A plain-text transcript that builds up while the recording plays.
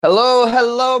Hello,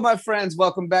 hello, my friends.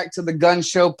 Welcome back to the Gunn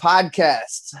Show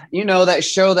podcast. You know, that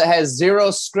show that has zero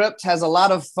script, has a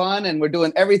lot of fun, and we're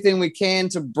doing everything we can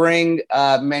to bring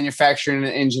manufacturing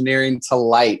and engineering to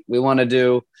light. We want to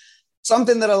do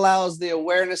something that allows the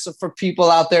awareness for people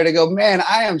out there to go, man,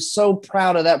 I am so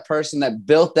proud of that person that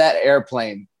built that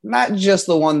airplane, not just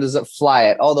the ones that fly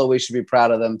it, although we should be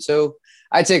proud of them too.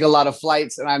 I take a lot of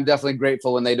flights, and I'm definitely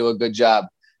grateful when they do a good job.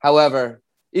 However,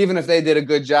 even if they did a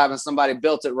good job and somebody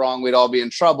built it wrong, we'd all be in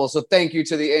trouble. So thank you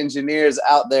to the engineers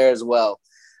out there as well.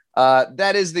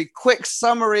 That is the quick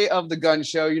summary of the Gunn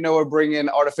Show. You know, we're bringing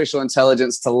artificial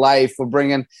intelligence to life. We're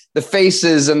bringing the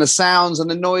faces and the sounds and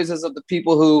the noises of the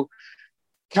people who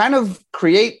kind of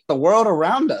create the world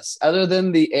around us, other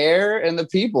than the air and the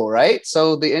people, right?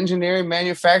 So the engineering,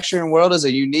 manufacturing world is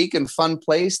a unique and fun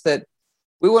place that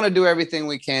we want to do everything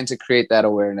we can to create that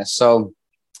awareness. So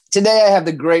today, I have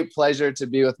the great pleasure to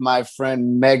be with my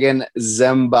friend Meaghan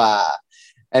Ziemba.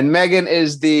 And Meaghan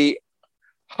is the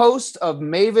host of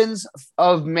Mavens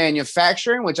of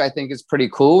Manufacturing, which I think is pretty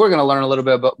cool. We're going to learn a little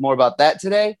bit more about that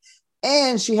today.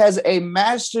 And she has a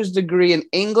master's degree in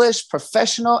English,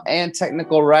 professional, and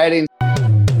technical writing.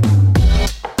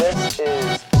 This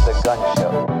is the Gunn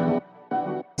Show.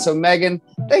 So Meaghan,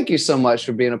 thank you so much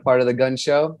for being a part of the Gunn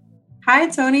Show. Hi,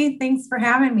 Tony. Thanks for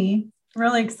having me.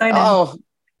 Really excited. Oh,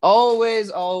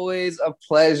 always a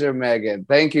pleasure, Meaghan.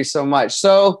 Thank you so much.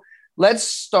 So let's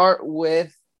start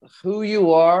with who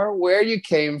you are, where you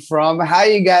came from, how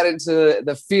you got into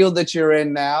the field that you're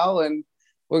in now, and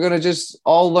we're going to just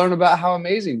all learn about how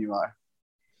amazing you are.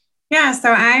 Yeah,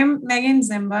 so I'm Meaghan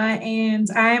Ziemba, and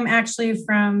I'm actually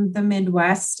from the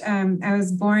Midwest. I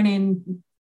was born in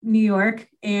New York,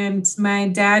 and my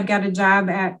dad got a job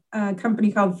at a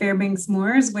company called Fairbanks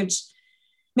Moores, which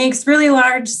makes really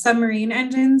large submarine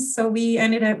engines. So we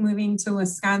ended up moving to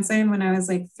Wisconsin when I was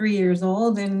like 3 years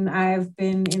old, and I've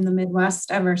been in the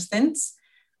Midwest ever since.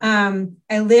 I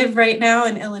live right now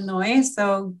in Illinois,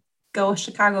 so go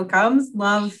Chicago Cubs.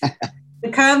 Love the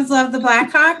Cubs, love the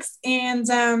Blackhawks. And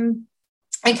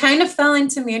I kind of fell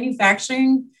into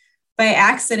manufacturing by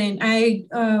accident. I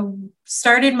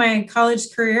started my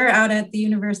college career out at the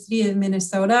University of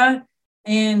Minnesota,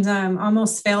 and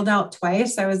almost failed out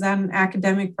twice. I was on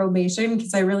academic probation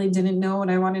because I really didn't know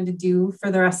what I wanted to do for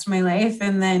the rest of my life.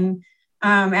 And then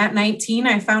at 19,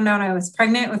 I found out I was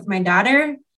pregnant with my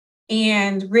daughter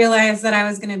and realized that I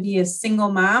was going to be a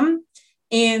single mom.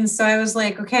 And so I was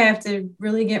like, okay, I have to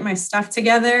really get my stuff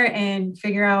together and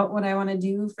figure out what I want to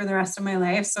do for the rest of my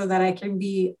life so that I can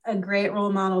be a great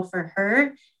role model for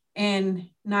her and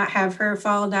not have her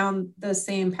fall down the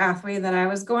same pathway that I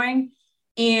was going.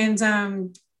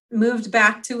 And moved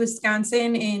back to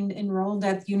Wisconsin and enrolled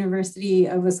at the University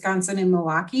of Wisconsin in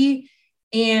Milwaukee,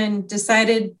 and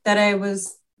decided that I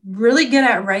was really good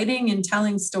at writing and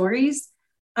telling stories.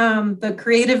 The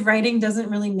creative writing doesn't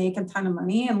really make a ton of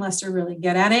money unless you're really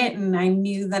good at it. And I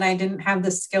knew that I didn't have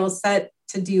the skill set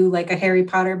to do like a Harry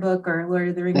Potter book or a Lord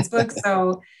of the Rings book.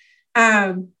 So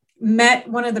met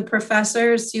one of the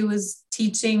professors who was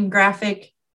teaching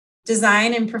graphic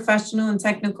design and professional and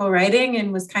technical writing,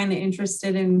 and was kind of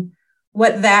interested in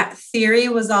what that theory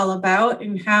was all about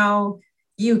and how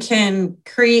you can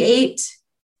create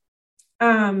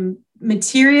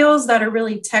materials that are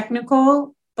really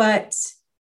technical, but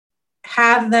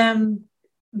have them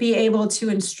be able to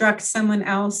instruct someone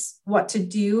else what to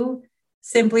do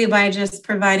simply by just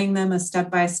providing them a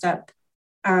step-by-step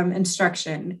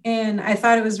instruction. And I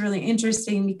thought it was really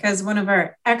interesting because one of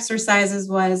our exercises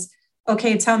was,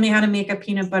 okay, tell me how to make a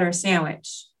peanut butter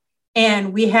sandwich.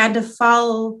 And we had to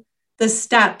follow the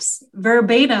steps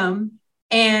verbatim.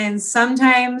 And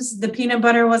sometimes the peanut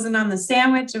butter wasn't on the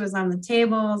sandwich, it was on the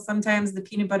table. Sometimes the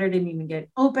peanut butter didn't even get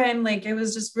open. Like, it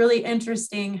was just really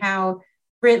interesting how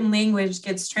written language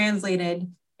gets translated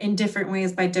in different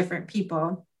ways by different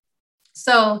people.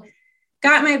 So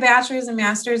got my bachelor's and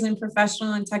master's in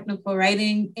professional and technical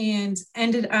writing, and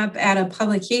ended up at a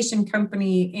publication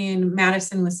company in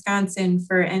Madison, Wisconsin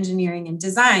for engineering and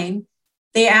design.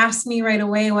 They asked me right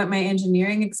away what my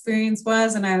engineering experience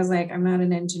was. And I was like, I'm not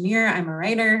an engineer, I'm a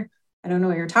writer. I don't know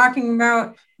what you're talking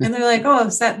about. And they're like, oh,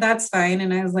 that's fine.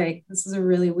 And I was like, this is a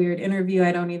really weird interview.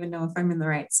 I don't even know if I'm in the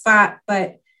right spot.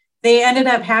 But they ended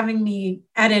up having me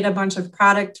edit a bunch of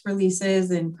product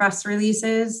releases and press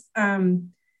releases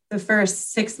the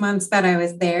first 6 months that I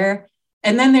was there.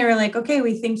 And then they were like, okay,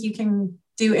 we think you can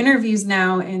do interviews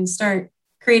now and start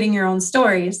creating your own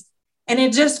stories. And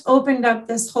it just opened up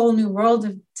this whole new world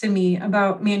to me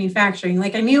about manufacturing.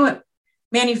 Like, I knew what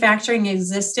manufacturing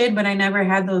existed, but I never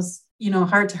had those,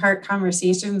 heart-to-heart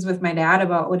conversations with my dad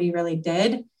about what he really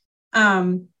did.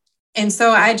 And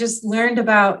so I just learned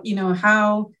about,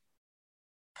 how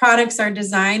products are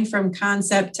designed from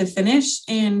concept to finish.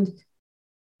 And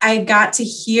I got to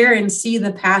hear and see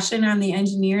the passion on the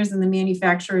engineers and the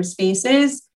manufacturers'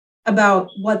 faces about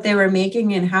what they were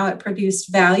making and how it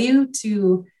produced value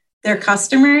to their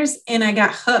customers. And I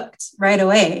got hooked right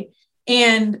away.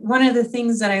 And one of the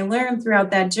things that I learned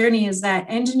throughout that journey is that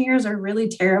engineers are really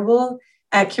terrible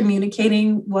at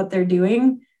communicating what they're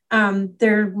doing.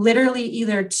 They're literally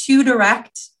either too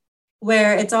direct,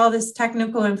 where it's all this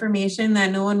technical information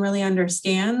that no one really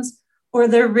understands, or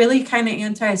they're really kind of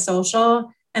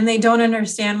antisocial and they don't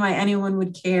understand why anyone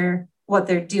would care what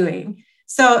they're doing.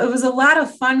 So it was a lot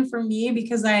of fun for me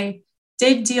because I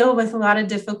did deal with a lot of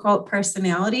difficult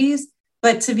personalities,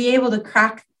 but to be able to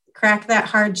crack that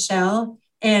hard shell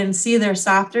and see their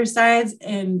softer sides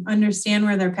and understand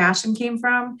where their passion came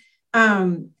from,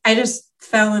 I just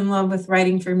fell in love with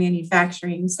writing for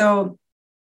manufacturing. So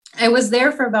I was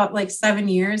there for about like 7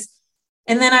 years.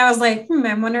 And then I was like,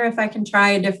 I wonder if I can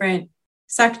try a different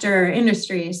sector or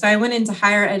industry. So I went into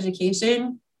higher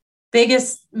education.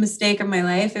 Biggest mistake of my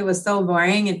life. It was so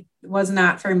boring. It was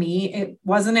not for me. It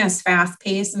wasn't as fast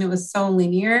paced and it was so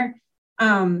linear.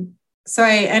 So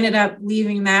I ended up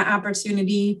leaving that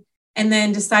opportunity and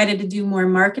then decided to do more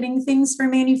marketing things for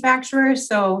manufacturers.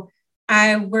 So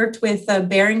I worked with a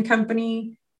bearing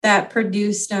company that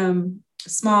produced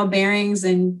small bearings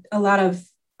and a lot of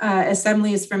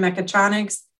assemblies for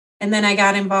mechatronics. And then I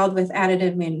got involved with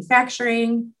additive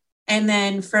manufacturing. And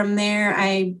then from there,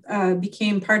 I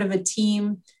became part of a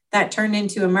team that turned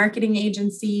into a marketing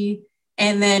agency.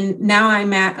 And then now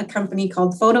I'm at a company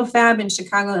called PhotoFab in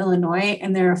Chicago, Illinois,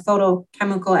 and they're a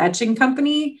photochemical etching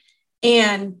company.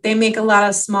 And they make a lot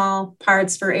of small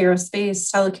parts for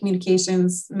aerospace,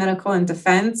 telecommunications, medical, and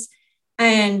defense.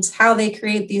 And how they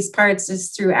create these parts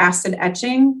is through acid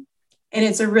etching. And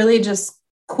it's a really just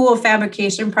cool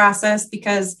fabrication process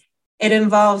because it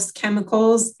involves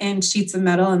chemicals and sheets of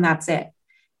metal, and that's it.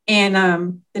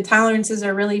 And the tolerances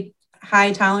are really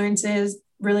high tolerances,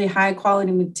 really high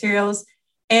quality materials.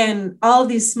 And all of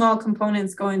these small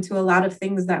components go into a lot of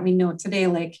things that we know today,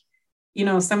 like,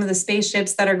 some of the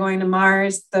spaceships that are going to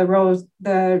Mars, the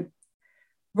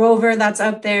rover that's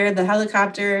up there, the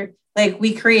helicopter, like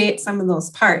we create some of those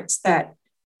parts that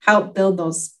help build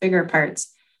those bigger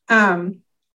parts. But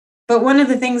one of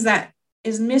the things that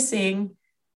is missing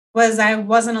was I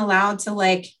wasn't allowed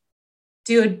to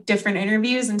do different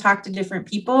interviews and talk to different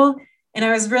people. And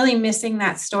I was really missing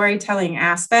that storytelling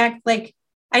aspect. Like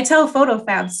I tell a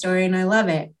PhotoFab story and I love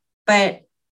it, but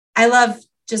I love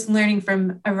just learning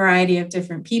from a variety of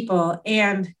different people.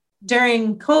 And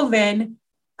during COVID,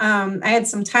 I had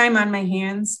some time on my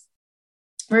hands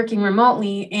working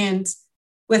remotely, and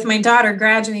with my daughter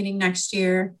graduating next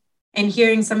year and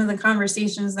hearing some of the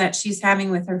conversations that she's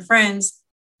having with her friends,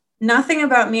 nothing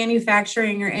about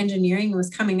manufacturing or engineering was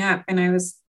coming up. And I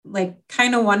was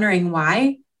kind of wondering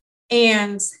why.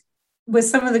 And with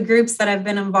some of the groups that I've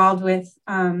been involved with,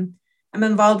 I'm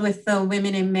involved with the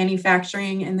Women in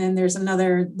Manufacturing. And then there's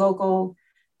another local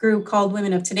group called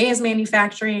Women of Today's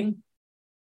Manufacturing.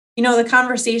 The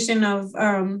conversation of,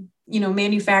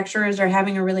 manufacturers are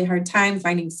having a really hard time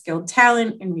finding skilled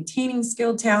talent and retaining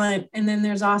skilled talent. And then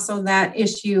there's also that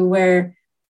issue where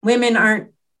women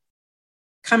aren't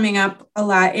coming up a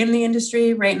lot in the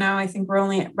industry right now. I think we're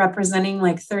only representing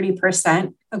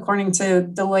 30%, according to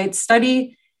Deloitte's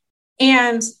study.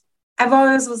 And I've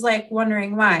always was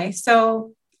wondering why.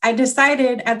 So I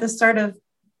decided at the start of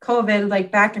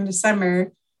COVID, back in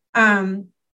December,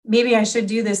 maybe I should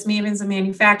do this Maven Ziemba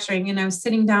manufacturing. And I was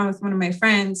sitting down with one of my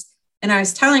friends and I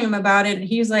was telling him about it. And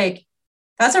he was like,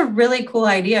 that's a really cool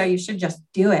idea. You should just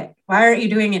do it. Why aren't you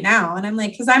doing it now? And I'm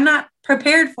like, because I'm not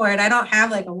prepared for it. I don't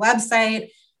have a website.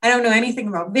 I don't know anything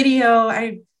about video.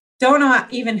 I don't know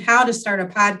even how to start a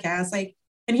podcast.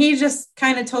 And he just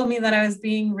kind of told me that I was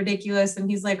being ridiculous. And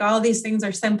he's like, all these things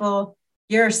are simple.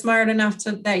 You're smart enough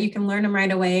that you can learn them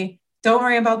right away. Don't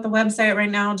worry about the website right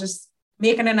now. Just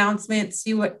make an announcement,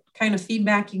 see what kind of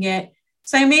feedback you get.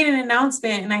 So I made an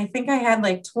announcement and I think I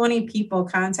had 20 people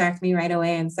contact me right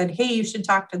away and said, hey, you should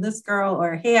talk to this girl,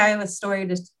 or, hey, I have a story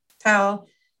to tell.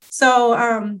 So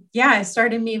I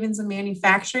started Maven Ziemba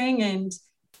Manufacturing and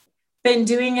been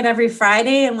doing it every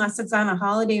Friday unless it's on a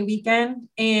holiday weekend,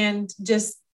 and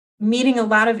just meeting a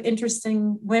lot of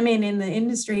interesting women in the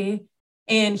industry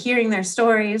and hearing their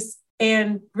stories,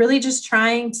 and really just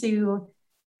trying to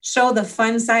show the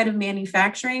fun side of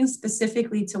manufacturing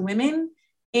specifically to women,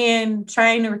 and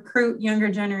trying to recruit younger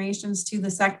generations to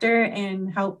the sector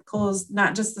and help close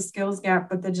not just the skills gap,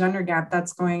 but the gender gap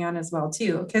that's going on as well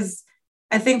too. Because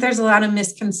I think there's a lot of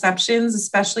misconceptions,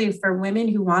 especially for women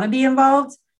who want to be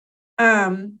involved.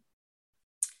 They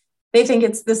think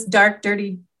it's this dark,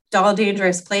 dirty, dull,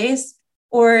 dangerous place,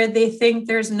 or they think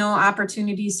there's no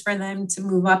opportunities for them to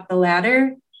move up the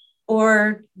ladder,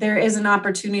 or there isn't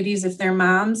opportunities if they're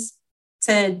moms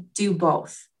to do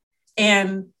both.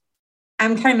 And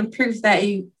I'm kind of proof that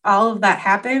all of that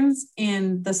happens.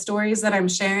 And the stories that I'm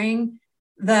sharing,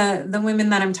 the women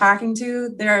that I'm talking to,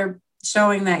 they're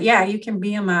showing that, yeah, you can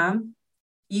be a mom.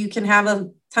 You can have a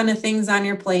ton of things on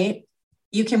your plate.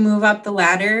 You can move up the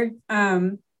ladder.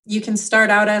 You can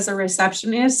start out as a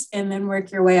receptionist and then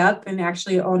work your way up and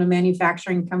actually own a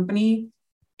manufacturing company.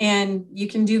 And you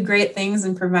can do great things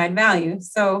and provide value.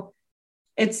 So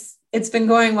it's been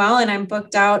going well, and I'm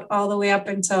booked out all the way up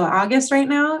until August right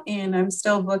now. And I'm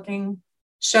still booking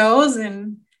shows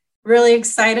and really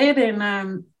excited,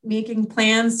 and making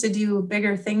plans to do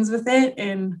bigger things with it,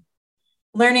 and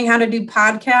learning how to do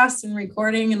podcasts and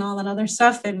recording and all that other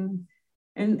stuff, and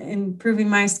improving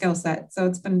my skill set. So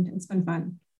it's been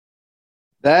fun.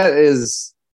 That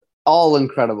is all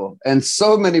incredible. And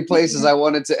so many places I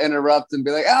wanted to interrupt and be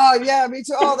like, oh yeah, me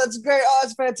too. Oh, that's great. Oh,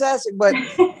 that's fantastic. But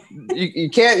you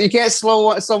can't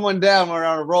slow someone down when we're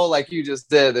on a roll like you just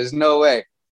did. There's no way.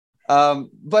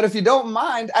 But if you don't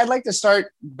mind, I'd like to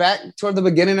start back toward the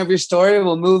beginning of your story.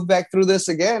 We'll move back through this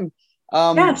again.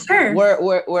 Yeah, sure.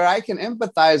 Where I can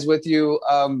empathize with you,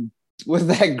 with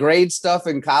that grade stuff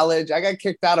in college. I got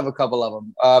kicked out of a couple of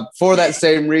them for that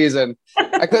same reason.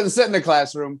 I couldn't sit in the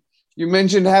classroom. You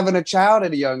mentioned having a child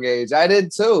at a young age. I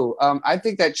did too. I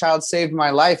think that child saved my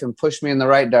life and pushed me in the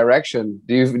right direction.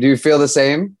 Do you feel the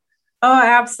same? Oh,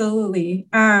 absolutely.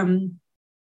 I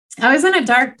was in a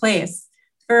dark place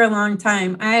for a long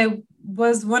time. I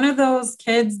was one of those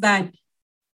kids that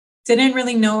didn't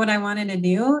really know what I wanted to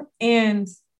do. And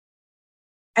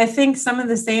I think some of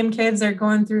the same kids are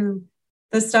going through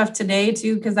this stuff today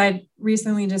too, because I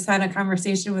recently just had a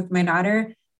conversation with my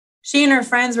daughter. She and her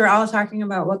friends were all talking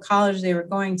about what college they were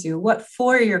going to, what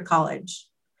four-year college.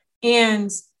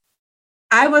 And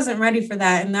I wasn't ready for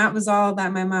that. And that was all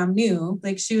that my mom knew.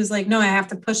 Like, she was like, no, I have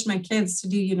to push my kids to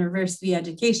do university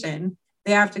education.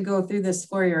 They have to go through this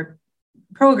four-year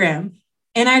program.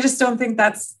 And I just don't think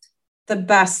that's the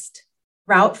best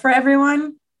route for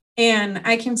everyone. And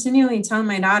I continually tell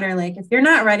my daughter, like, if you're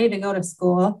not ready to go to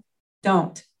school,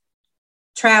 don't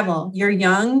travel. You're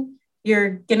young. You're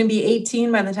going to be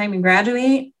 18 by the time you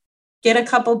graduate. Get a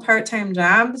couple part-time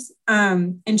jobs,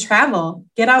 and travel.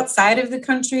 Get outside of the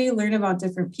country, learn about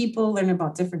different people, learn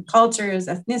about different cultures,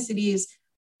 ethnicities.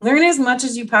 Learn as much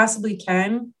as you possibly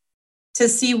can to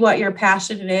see what your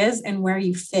passion is and where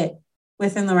you fit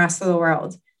within the rest of the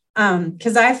world.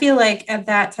 Because I feel like at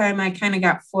that time, I kind of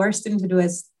got forced into a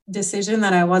decision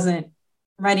that I wasn't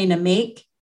ready to make.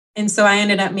 And so I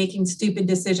ended up making stupid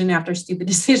decision after stupid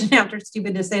decision after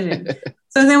stupid decision.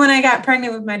 So then when I got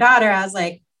pregnant with my daughter, I was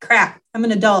like, crap, I'm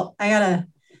an adult. I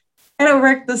gotta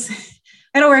work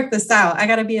this out. I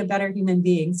gotta be a better human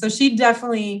being. So she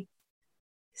definitely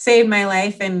saved my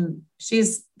life, and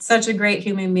she's such a great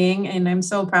human being, and I'm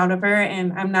so proud of her.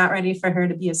 And I'm not ready for her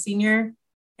to be a senior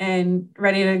and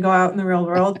ready to go out in the real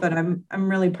world, but I'm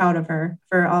really proud of her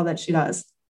for all that she does.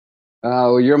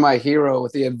 Oh, you're my hero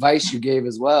with the advice you gave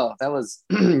as well. That was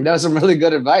that was some really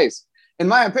good advice, in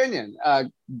my opinion,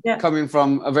 coming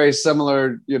from a very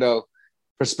similar,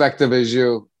 perspective as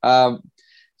you.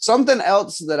 Something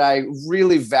else that I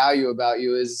really value about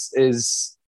you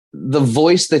is the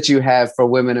voice that you have for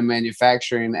women in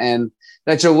manufacturing, and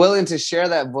that you're willing to share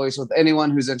that voice with anyone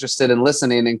who's interested in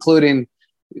listening, including,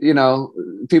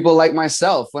 people like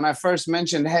myself. When I first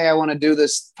mentioned, hey, I want to do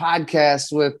this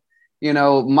podcast with,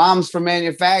 moms for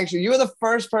manufacturing, you were the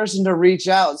first person to reach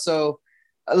out. So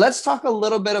let's talk a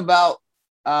little bit about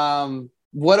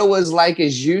what it was like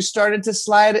as you started to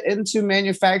slide into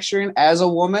manufacturing as a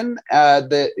woman,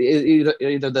 either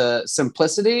the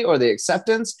simplicity or the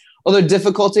acceptance or the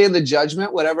difficulty and the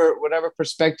judgment, whatever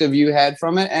perspective you had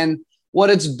from it, and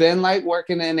what it's been like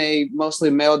working in a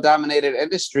mostly male-dominated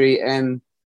industry, and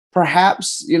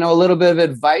perhaps, a little bit of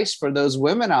advice for those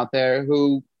women out there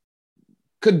who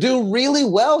could do really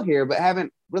well here, but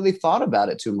haven't really thought about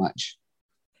it too much.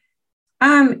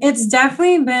 It's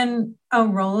definitely been a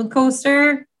roller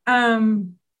coaster.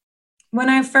 When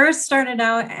I first started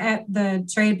out at the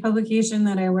trade publication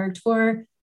that I worked for,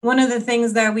 one of the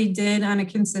things that we did on a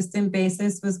consistent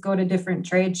basis was go to different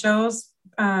trade shows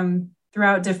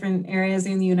throughout different areas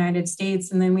in the United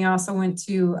States. And then we also went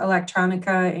to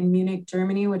Electronica in Munich,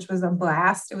 Germany, which was a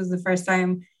blast. It was the first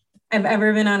time I've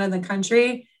ever been out of the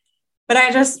country. But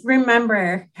I just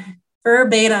remember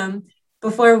verbatim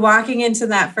before walking into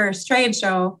that first trade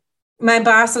show, my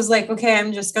boss was like, okay,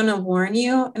 I'm just going to warn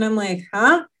you. And I'm like,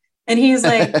 huh? And he's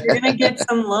like, you're going to get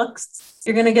some looks,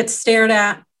 you're going to get stared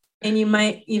at, and you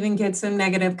might even get some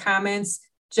negative comments.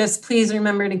 Just please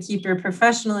remember to keep your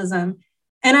professionalism.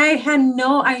 And I had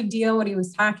no idea what he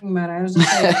was talking about. I was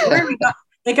just like, where are we going?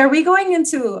 Like, are we going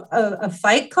into a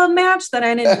fight club match that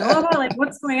I didn't know about? Like,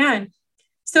 what's going on?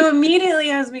 So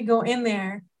immediately as we go in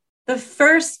there, the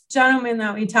first gentleman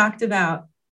that we talked about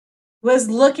was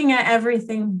looking at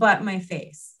everything but my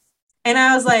face. And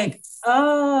I was like,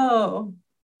 oh,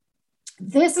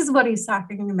 this is what he's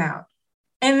talking about.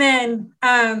 And then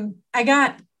I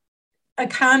got a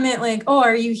comment like, oh,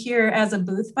 are you here as a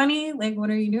booth bunny? Like, what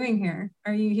are you doing here?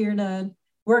 Are you here to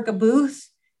work a booth?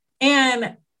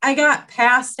 And I got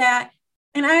past that,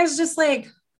 and I was just like,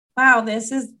 wow,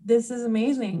 this is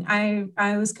amazing.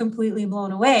 I was completely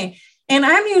blown away. And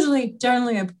I'm usually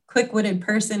generally a quick-witted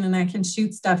person and I can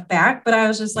shoot stuff back, but I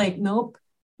was just like, nope,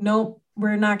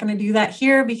 we're not going to do that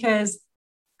here, because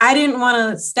I didn't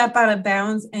want to step out of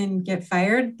bounds and get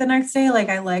fired the next day. Like,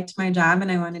 I liked my job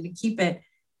and I wanted to keep it.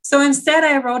 So instead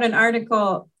I wrote an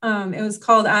article. It was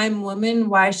called "I'm Woman,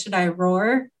 Why Should I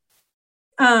Roar?"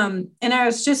 And I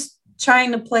was just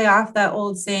trying to play off that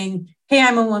old saying, hey,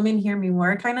 I'm a woman, hear me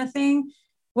roar kind of thing,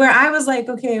 where I was like,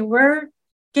 okay, we're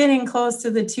getting close to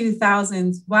the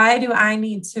 2000s. Why do I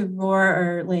need to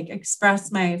roar or like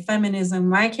express my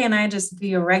feminism? Why can't I just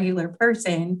be a regular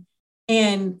person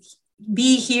and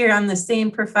be here on the same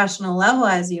professional level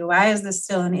as you? Why is this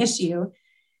still an issue?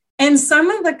 And some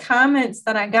of the comments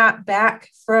that I got back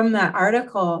from that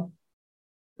article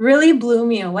really blew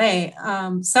me away.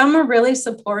 Some were really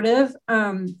supportive.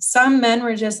 Some men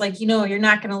were just like, you're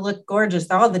not going to look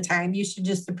gorgeous all the time. You should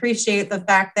just appreciate the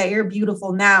fact that you're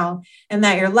beautiful now and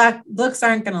that your looks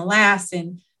aren't going to last.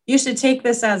 And you should take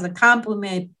this as a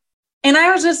compliment. And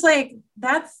I was just like,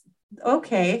 that's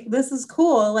okay. This is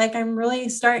cool. Like, I'm really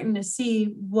starting to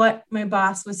see what my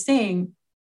boss was saying.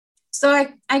 So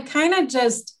I kind of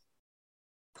just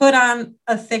put on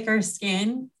a thicker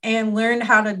skin and learned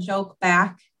how to joke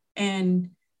back,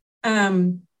 and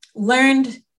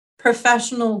learned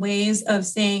professional ways of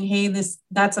saying, hey,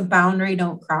 that's a boundary,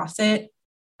 don't cross it.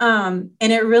 And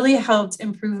it really helped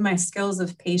improve my skills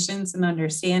of patience and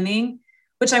understanding,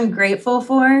 which I'm grateful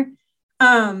for.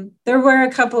 There were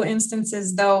a couple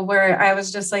instances though, where I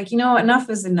was just like, enough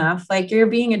is enough. Like, you're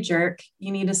being a jerk.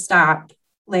 You need to stop.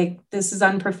 Like, this is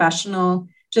unprofessional.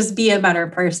 Just be a better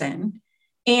person.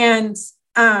 And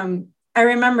I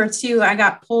remember too, I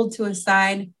got pulled to a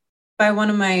side by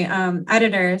one of my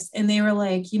editors, and they were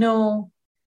like,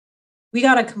 we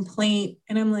got a complaint.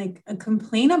 And I'm like, a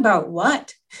complaint about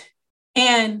what?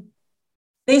 And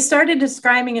they started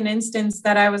describing an instance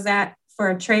that I was at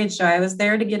for a trade show. I was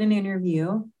there to get an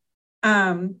interview.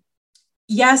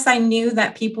 Yes, I knew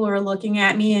that people were looking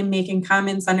at me and making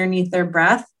comments underneath their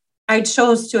breath. I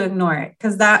chose to ignore it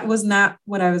because that was not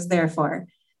what I was there for.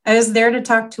 I was there to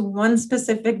talk to one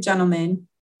specific gentleman,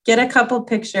 get a couple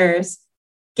pictures,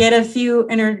 get a few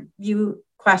interview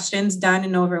questions done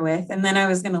and over with, and then I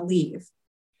was going to leave.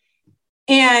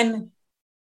 And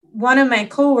one of my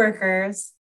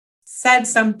coworkers said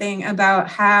something about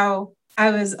how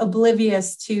I was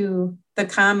oblivious to the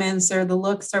comments or the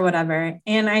looks or whatever.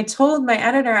 And I told my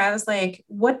editor, I was like,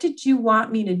 what did you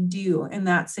want me to do in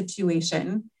that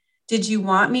situation? Did you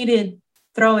want me to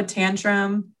throw a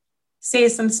tantrum, say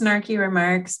some snarky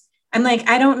remarks? I'm like,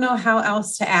 I don't know how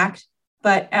else to act,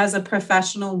 but as a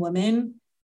professional woman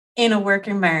in a work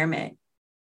environment.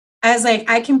 I was like,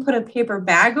 I can put a paper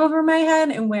bag over my head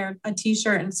and wear a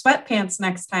t-shirt and sweatpants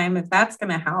next time if that's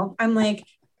going to help. I'm like,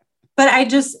 but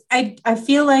I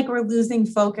feel like we're losing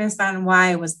focus on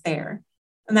why I was there.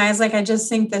 And I was like, I just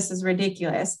think this is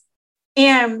ridiculous.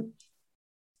 And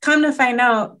come to find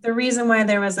out, the reason why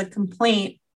there was a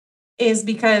complaint is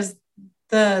because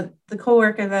the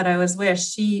coworker that I was with,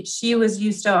 she was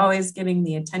used to always getting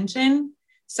the attention.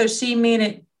 So she made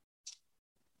it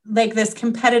like this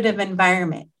competitive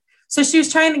environment. So she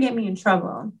was trying to get me in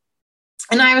trouble.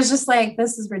 And I was just like,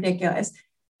 this is ridiculous.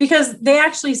 Because they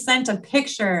actually sent a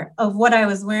picture of what I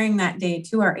was wearing that day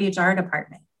to our HR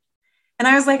department. And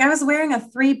I was like, I was wearing a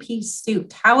 3-piece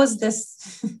suit. How is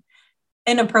this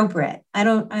inappropriate? I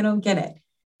don't get it.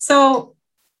 So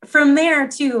from there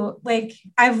too, like,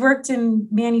 I've worked in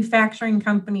manufacturing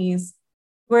companies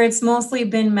where it's mostly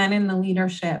been men in the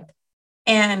leadership.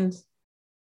 And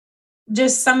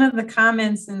just some of the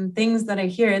comments and things that I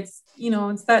hear, it's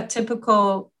that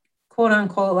typical quote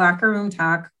unquote locker room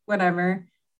talk, whatever.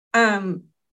 And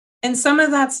some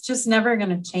of that's just never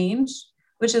going to change,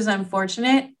 which is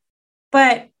unfortunate.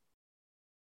 But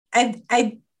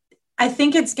I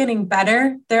think it's getting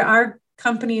better. There are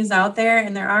companies out there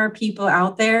and there are people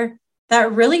out there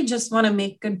that really just want to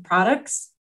make good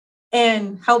products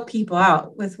and help people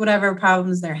out with whatever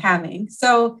problems they're having.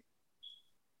 So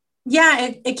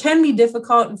yeah, it can be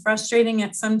difficult and frustrating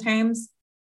at sometimes.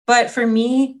 But for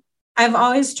me, I've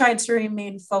always tried to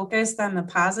remain focused on the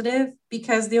positive,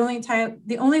 because the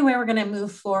only way we're going to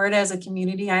move forward as a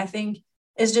community, I think,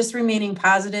 is just remaining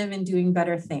positive and doing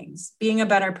better things, being a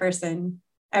better person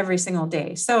every single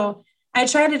day. So I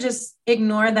try to just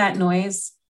ignore that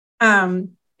noise.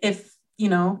 If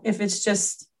it's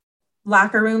just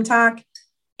locker room talk,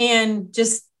 and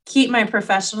just keep my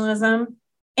professionalism.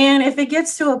 And if it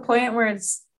gets to a point where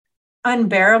it's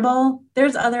unbearable,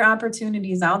 there's other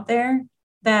opportunities out there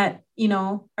that,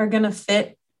 are going to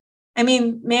fit. I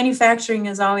mean, manufacturing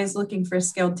is always looking for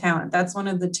skilled talent. That's one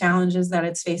of the challenges that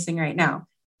it's facing right now.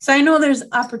 So I know there's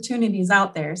opportunities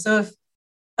out there. So if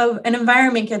an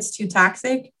environment gets too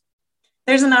toxic,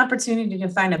 there's an opportunity to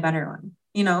find a better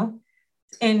one,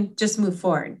 and just move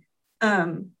forward.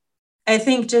 I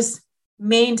think just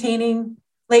maintaining,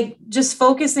 just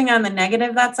focusing on the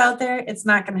negative that's out there, it's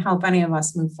not going to help any of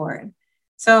us move forward.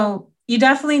 So you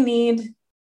definitely need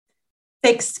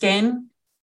thick skin.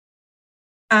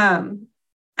 I'm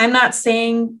not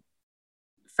saying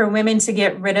for women to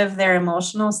get rid of their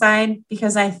emotional side,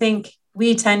 because I think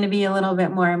we tend to be a little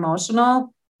bit more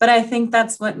emotional, but I think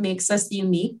that's what makes us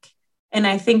unique. And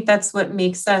I think that's what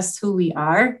makes us who we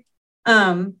are.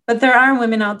 But there are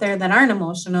women out there that aren't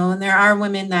emotional, and there are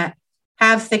women that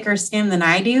have thicker skin than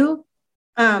I do.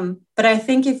 But I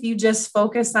think if you just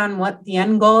focus on what the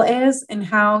end goal is and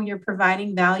how you're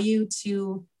providing value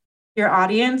to your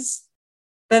audience,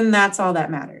 then that's all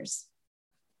that matters.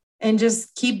 And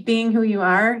just keep being who you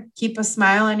are, keep a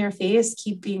smile on your face,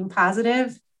 keep being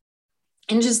positive,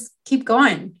 and just keep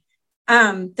going.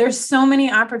 There's so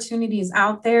many opportunities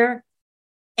out there,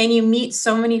 and you meet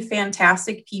so many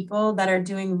fantastic people that are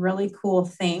doing really cool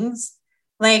things.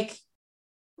 Like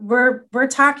we're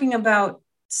talking about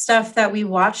stuff that we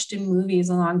watched in movies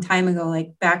a long time ago,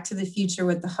 like Back to the Future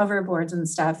with the hoverboards and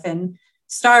stuff, and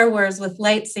Star Wars with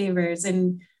lightsabers.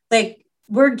 And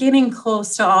we're getting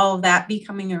close to all of that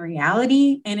becoming a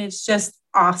reality. And it's just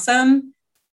awesome.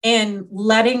 And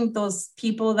letting those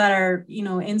people that are,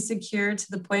 insecure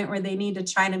to the point where they need to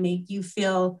try to make you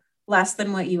feel less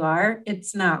than what you are,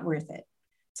 it's not worth it.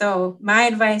 So my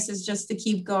advice is just to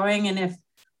keep going. And if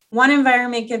one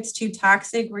environment gets too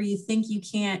toxic where you think you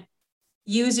can't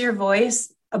use your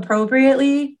voice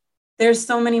appropriately, there's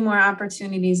so many more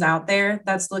opportunities out there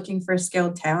that's looking for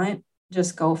skilled talent.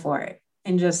 Just go for it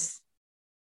and just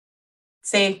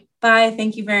say bye,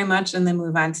 thank you very much, and then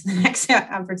move on to the next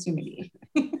opportunity.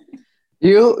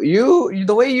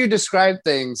 The way you describe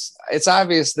things, it's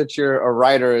obvious that you're a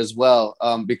writer as well,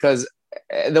 because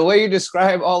the way you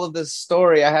describe all of this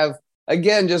story, I have,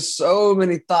 again, just so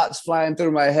many thoughts flying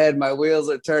through my head. My wheels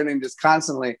are turning just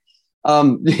constantly.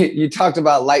 You talked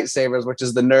about lightsabers, which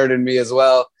is the nerd in me as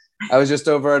well. I was just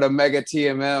over at a mega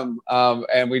TMM,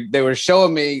 and they were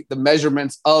showing me the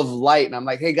measurements of light. And I'm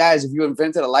like, hey guys, have you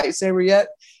invented a lightsaber yet?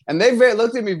 And they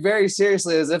looked at me very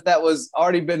seriously, as if that was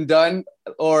already been done,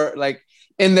 or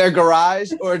in their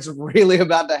garage, or it's really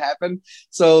about to happen.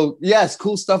 So yes,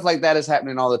 cool stuff like that is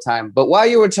happening all the time. But while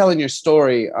you were telling your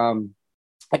story,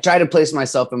 I try to place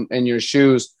myself in your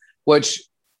shoes, which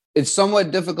it's somewhat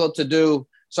difficult to do.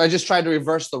 So I just tried to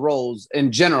reverse the roles in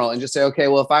general and just say, okay,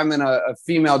 well, if I'm in a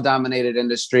female dominated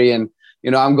industry and,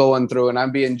 I'm going through and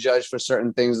I'm being judged for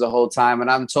certain things the whole time,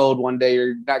 and I'm told one day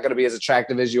you're not going to be as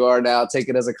attractive as you are now, take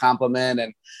it as a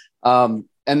compliment.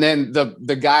 And then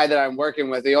the guy that I'm working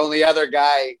with, the only other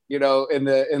guy,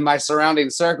 in my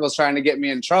surrounding circles trying to get me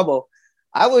in trouble,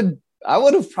 I would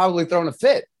have probably thrown a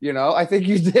fit. I think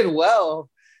you did well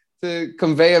to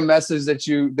convey a message that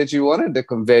you wanted to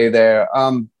convey there.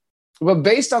 But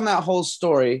based on that whole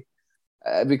story,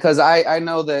 because I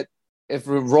know that if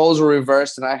roles were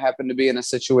reversed and I happen to be in a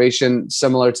situation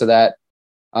similar to that,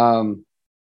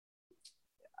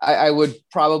 I would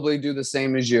probably do the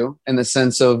same as you, in the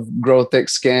sense of grow thick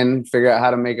skin, figure out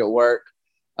how to make it work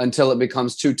until it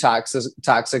becomes too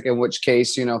toxic, in which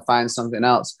case, find something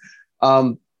else.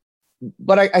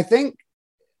 But I think,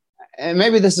 and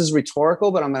maybe this is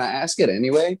rhetorical, but I'm going to ask it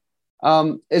anyway.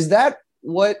 Is that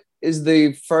what is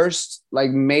the first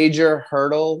major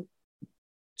hurdle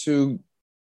to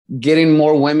getting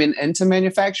more women into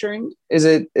manufacturing? Is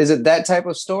it that type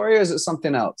of story, or is it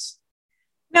something else?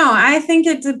 No, I think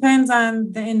it depends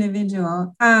on the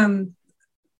individual.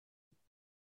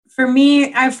 For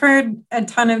me, I've heard a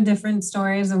ton of different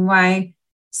stories of why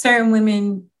certain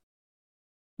women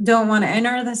don't want to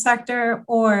enter the sector,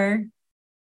 or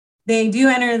they do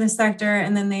enter the sector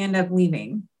and then they end up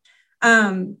leaving.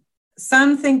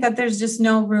 Some think that there's just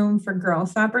no room for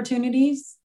growth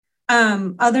opportunities.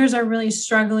 Others are really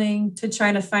struggling to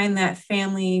try to find that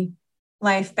family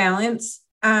life balance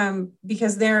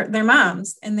because they're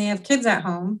moms and they have kids at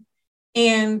home,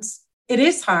 and it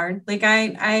is hard. Like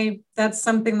I that's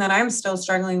something that I'm still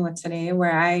struggling with today,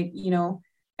 where I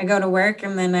go to work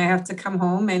and then I have to come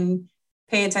home and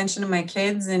pay attention to my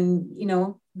kids and,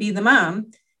 be the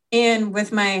mom. And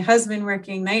with my husband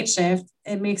working night shift,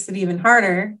 it makes it even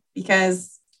harder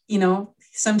because,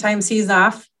 sometimes he's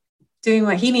off doing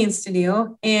what he needs to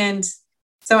do. And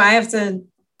so I have to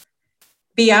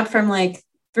be up from like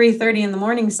 3:30 in the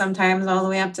morning sometimes all the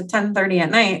way up to 10:30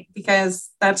 at night, because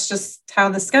that's just how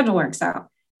the schedule works out.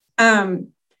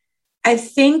 I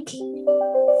think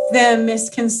the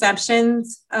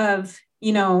misconceptions of,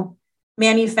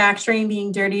 manufacturing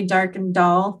being dirty, dark, and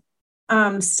dull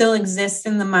still exist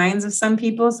in the minds of some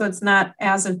people. So it's not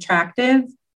as attractive.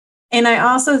 And I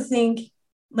also think,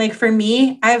 like for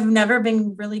me, I've never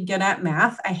been really good at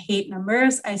math. I hate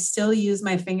numbers. I still use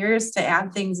my fingers to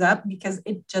add things up because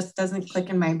it just doesn't click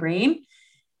in my brain.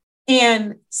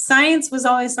 And science was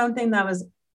always something that was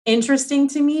interesting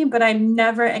to me, but I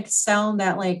never excelled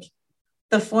at like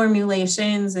the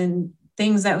formulations and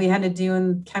things that we had to do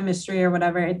in chemistry or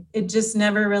whatever. It just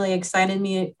never really excited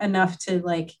me enough to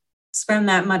like spend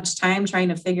that much time trying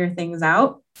to figure things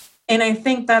out. And I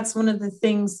think that's one of the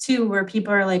things too, where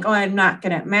people are like, oh, I'm not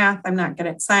good at math. I'm not good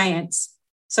at science.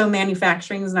 So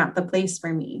manufacturing is not the place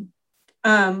for me.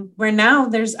 Where now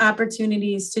there's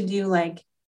opportunities to do like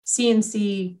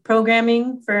CNC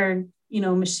programming for,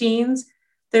 machines.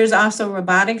 There's also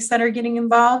robotics that are getting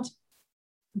involved,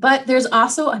 but there's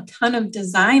also a ton of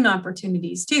design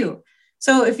opportunities too.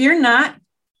 So if you're not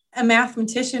a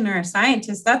mathematician or a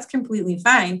scientist, that's completely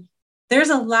fine. There's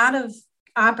a lot of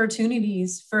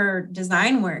opportunities for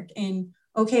design work, and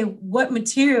okay, what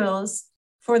materials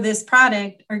for this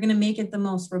product are going to make it the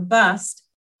most robust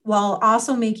while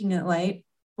also making it light,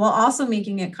 while also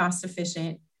making it cost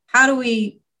efficient? How do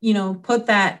we, put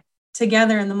that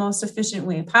together in the most efficient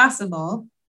way possible?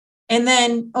 And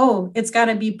then, it's got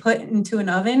to be put into an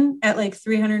oven at like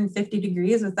 350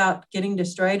 degrees without getting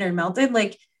destroyed or melted.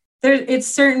 Like it's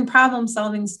certain problem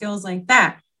solving skills like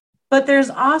that. But there's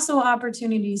also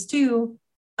opportunities too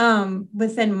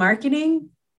within marketing.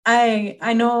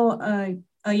 I know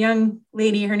a young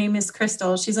lady, her name is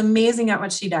Crystal. She's amazing at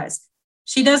what she does.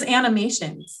 She does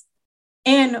animations.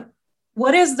 And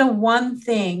what is the one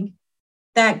thing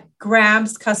that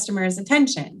grabs customers'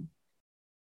 attention?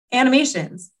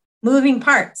 Animations, moving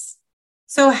parts.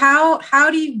 So how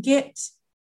do you get,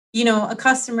 a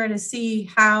customer to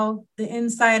see how the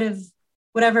inside of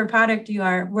whatever product you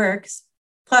are works,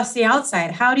 plus the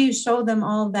outside? How do you show them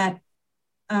all that,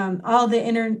 all the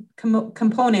inner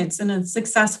components in a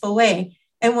successful way?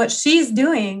 And what she's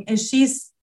doing is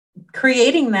she's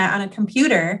creating that on a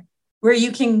computer where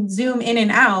you can zoom in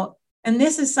and out. And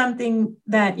this is something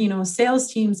that,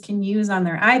 sales teams can use on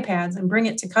their iPads and bring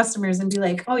it to customers and be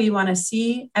like, oh, you want to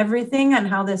see everything on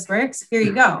how this works? Here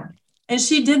you go. And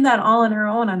she did that all on her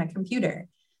own on a computer.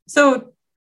 So,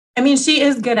 she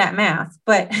is good at math,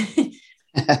 but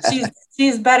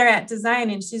she's better at design,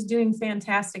 and she's doing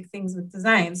fantastic things with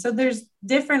design. So there's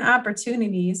different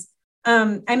opportunities.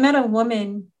 I met a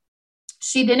woman,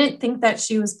 she didn't think that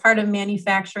she was part of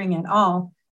manufacturing at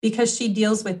all because she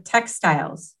deals with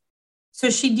textiles. So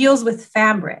she deals with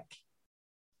fabric.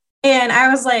 And I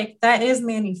was like, that is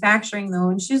manufacturing though.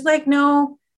 And she's like,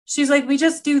 no. She's like, we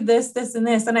just do this, this, and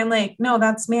this. And I'm like, no,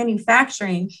 that's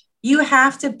manufacturing. You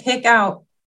have to pick out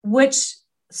which.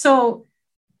 So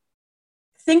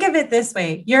think of it this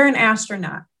way. You're an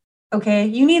astronaut, okay?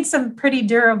 You need some pretty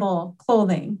durable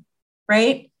clothing,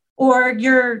 right? Or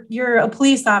you're a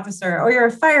police officer, or you're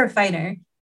a firefighter,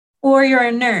 or you're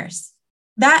a nurse.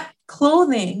 That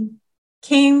clothing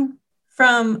came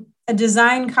from a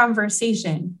design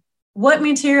conversation. What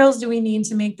materials do we need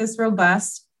to make this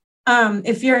robust?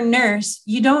 If you're a nurse,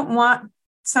 you don't want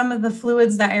some of the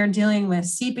fluids that you're dealing with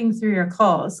seeping through your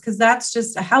clothes, because that's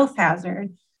just a health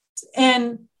hazard.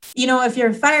 And, if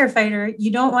you're a firefighter,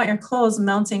 you don't want your clothes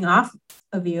melting off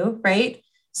of you, right?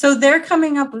 So they're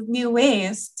coming up with new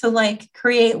ways to like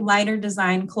create lighter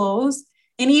design clothes.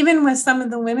 And even with some of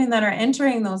the women that are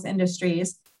entering those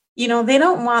industries, they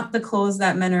don't want the clothes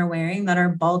that men are wearing that are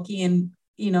bulky and,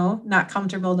 not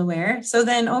comfortable to wear. So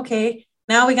then, okay,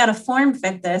 now we got to form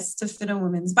fit this to fit a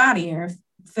woman's body or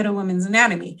fit a woman's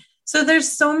anatomy. So there's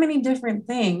so many different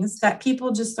things that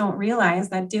people just don't realize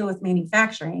that deal with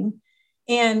manufacturing.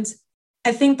 And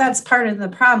I think that's part of the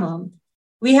problem.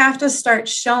 We have to start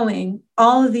showing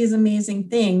all of these amazing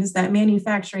things that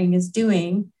manufacturing is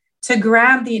doing to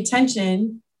grab the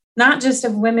attention, not just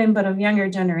of women, but of younger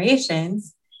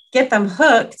generations, get them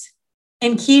hooked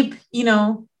and keep,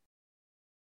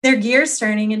 their gears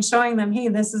turning and showing them, hey,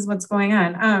 this is what's going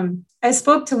on. I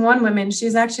spoke to one woman.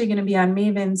 She's actually going to be on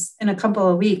Maven's in a couple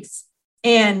of weeks.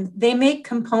 And they make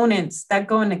components that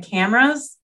go into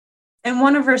cameras. And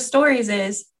one of her stories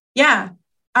is, yeah,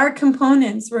 our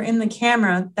components were in the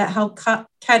camera that helped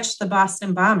catch the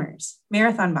Boston bombers,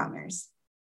 marathon bombers.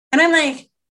 And I'm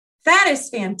like, that is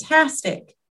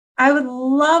fantastic. I would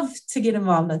love to get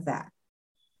involved with that.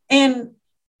 And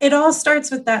it all starts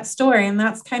with that story. And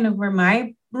that's kind of where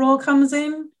my role comes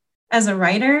in as a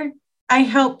writer. I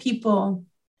help people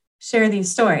share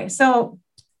these stories. So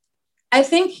I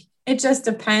think it just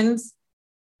depends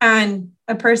on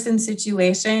a person's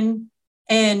situation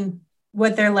and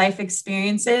what their life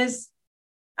experience is.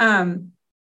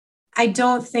 I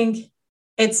don't think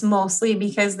it's mostly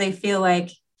because they feel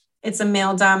like it's a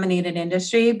male-dominated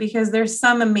industry, because there's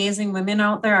some amazing women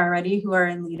out there already who are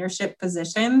in leadership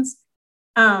positions.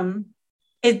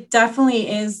 It definitely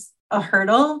is a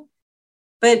hurdle,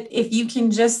 but if you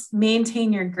can just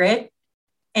maintain your grit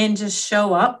and just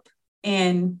show up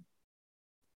and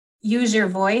use your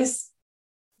voice,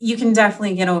 you can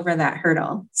definitely get over that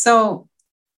hurdle. So,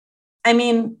 I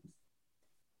mean,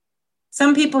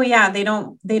 some people, yeah, they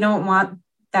don't want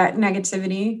that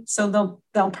negativity. So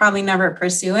they'll probably never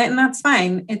pursue it. And that's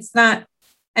fine. It's not,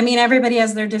 I mean, everybody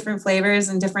has their different flavors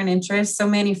and different interests. So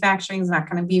manufacturing is not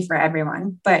going to be for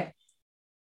everyone, but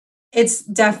it's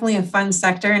definitely a fun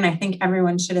sector. And I think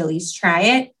everyone should at least try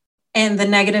it. And the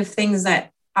negative things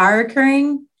that are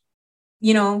occurring,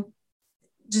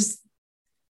 just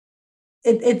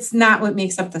it's not what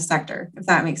makes up the sector, if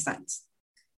that makes sense.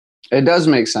 It does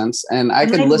make sense. And I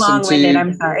could listen to you.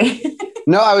 I'm sorry.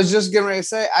 No, I was just getting ready to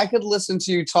say, I could listen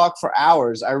to you talk for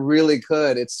hours. I really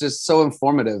could. It's just so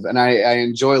informative. And I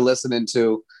enjoy listening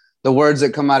to the words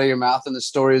that come out of your mouth and the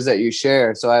stories that you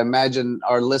share. So I imagine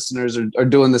our listeners are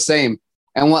doing the same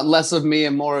and want less of me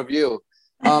and more of you.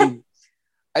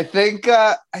 I think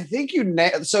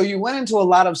so you went into a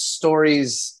lot of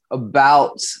stories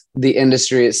about the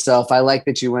industry itself. I like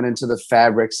that you went into the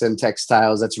fabrics and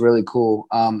textiles. That's really cool.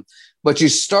 But you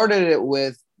started it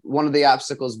with one of the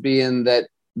obstacles being that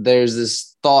there's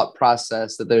this thought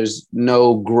process that there's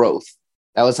no growth.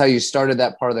 That was how you started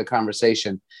that part of the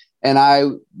conversation. And I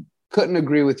couldn't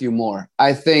agree with you more.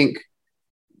 I think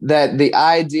that the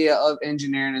idea of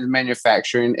engineering and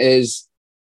manufacturing is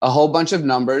a whole bunch of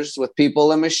numbers with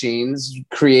people and machines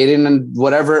creating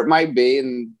whatever it might be.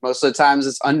 And most of the times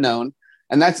it's unknown.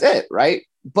 And that's it, right?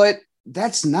 But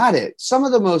that's not it. Some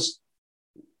of the most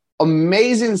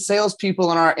amazing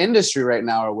salespeople in our industry right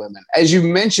now are women. As you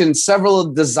mentioned,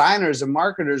 several designers and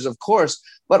marketers, of course,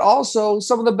 but also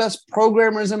some of the best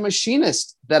programmers and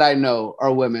machinists that I know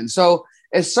are women. So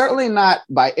it's certainly not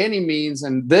by any means,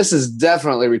 and this is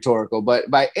definitely rhetorical,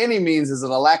 but by any means is it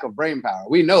a lack of brain power.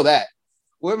 We know that.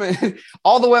 Women,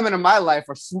 all the women in my life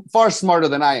are far smarter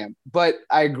than I am. But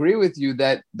I agree with you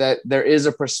that there is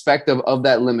a perspective of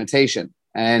that limitation.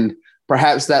 And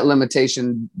perhaps that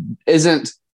limitation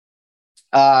isn't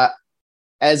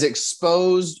as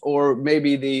exposed, or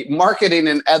maybe the marketing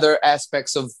and other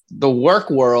aspects of the work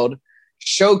world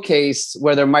showcase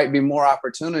where there might be more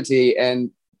opportunity,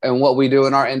 and what we do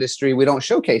in our industry, we don't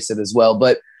showcase it as well.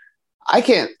 But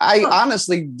I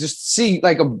honestly just see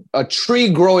like a tree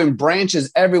growing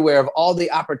branches everywhere of all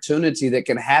the opportunity that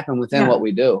can happen within what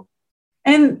we do.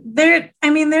 And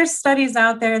there's studies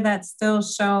out there that still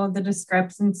show the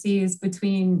discrepancies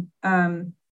between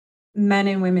men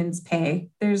and women's pay.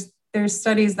 There's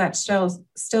studies that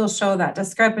still show that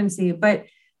discrepancy, but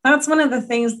that's one of the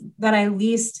things that I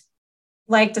least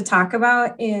like to talk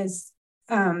about is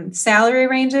salary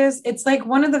ranges. It's like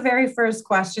one of the very first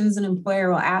questions an employer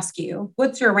will ask you,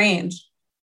 what's your range?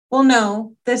 Well,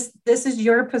 no, this is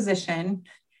your position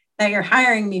that you're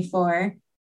hiring me for.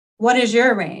 What is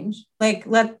your range? Like,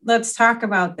 let's talk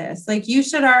about this. Like, you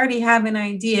should already have an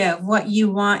idea of what you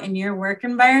want in your work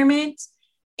environment.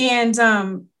 And,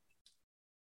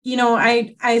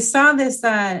 I saw this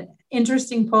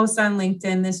interesting post on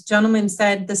LinkedIn. This gentleman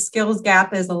said the skills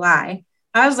gap is a lie.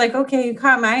 I was like, okay, you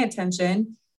caught my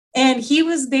attention. And he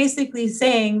was basically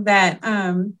saying that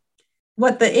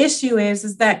what the issue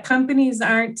is that companies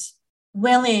aren't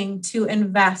willing to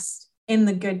invest in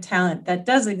the good talent that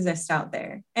does exist out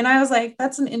there. And I was like,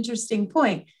 that's an interesting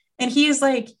point. And he's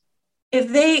like,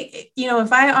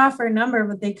 if I offer a number,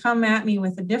 but they come at me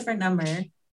with a different number,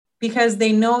 because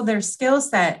they know their skill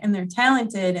set and they're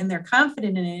talented and they're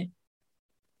confident in it.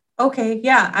 Okay,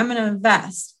 yeah, I'm going to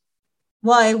invest.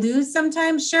 Will I lose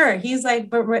sometimes? Sure. He's like,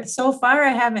 but so far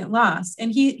I haven't lost.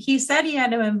 And he said he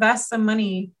had to invest some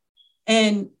money,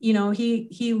 and, you know,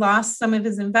 he lost some of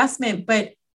his investment,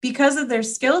 but because of their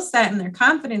skill set and their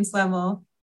confidence level,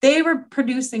 they were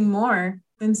producing more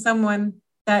than someone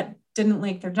that didn't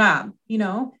like their job, you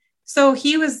know? So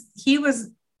he was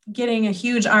getting a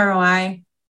huge ROI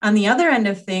on the other end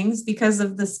of things because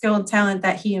of the skilled talent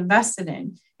that he invested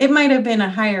in. It might have been a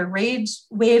higher wage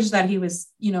that he was,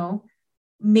 you know,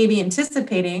 maybe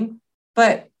anticipating,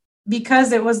 but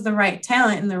because it was the right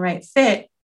talent and the right fit,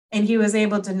 and he was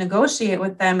able to negotiate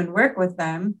with them and work with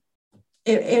them,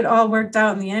 it all worked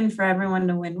out in the end for everyone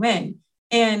to win-win.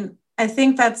 And I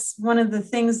think that's one of the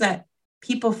things that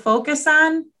people focus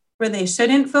on where they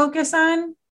shouldn't focus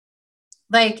on.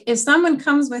 Like, if someone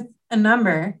comes with a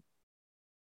number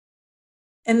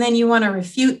and then you want to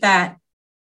refute that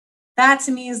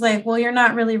to me is like, well, you're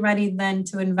not really ready then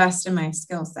to invest in my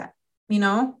skill set, you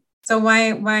know? So why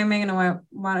am I going to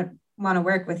want to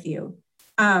work with you?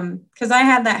 Because I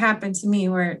had that happen to me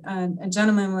where a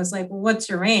gentleman was like, well, what's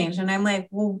your range? And I'm like,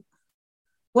 well,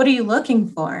 what are you looking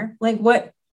for? Like,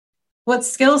 what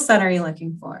skill set are you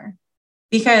looking for?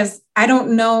 Because I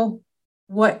don't know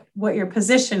what your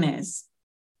position is.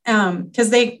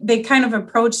 Because they kind of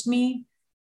approached me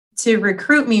to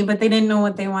recruit me, but they didn't know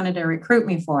what they wanted to recruit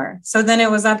me for. So then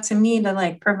it was up to me to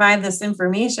like provide this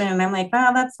information. And I'm like,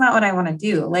 oh, that's not what I want to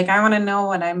do. Like, I want to know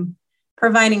what I'm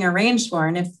providing a range for.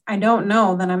 And if I don't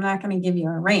know, then I'm not going to give you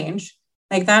a range.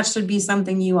 Like, that should be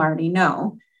something you already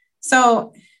know.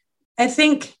 So I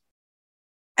think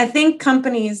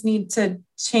companies need to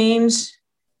change.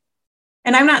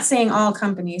 And I'm not saying all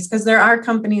companies, because there are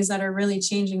companies that are really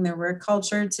changing their work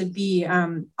culture to be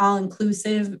all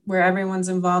inclusive, where everyone's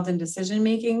involved in decision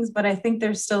makings. But I think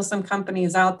there's still some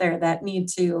companies out there that need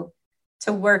to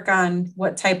work on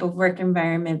what type of work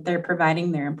environment they're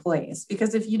providing their employees.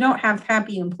 Because if you don't have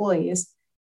happy employees,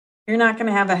 you're not going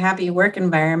to have a happy work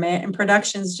environment, and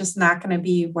production's just not going to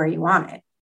be where you want it.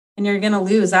 And you're going to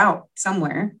lose out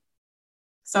somewhere.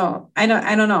 So I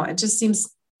don't know. It just seems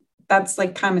that's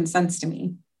like common sense to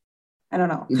me. I don't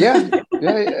know. Yeah,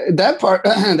 that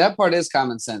part is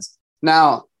common sense.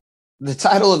 Now, the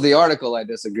title of the article I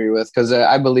disagree with, because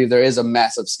I believe there is a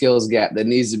massive skills gap that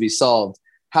needs to be solved.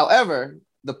 However,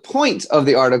 the point of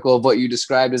the article of what you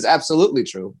described is absolutely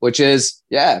true, which is,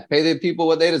 yeah, pay the people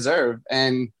what they deserve.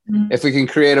 And if we can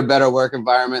create a better work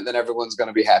environment, then everyone's going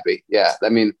to be happy. Yeah, I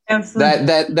mean,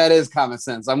 that is common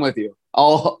sense. I'm with you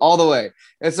all the way.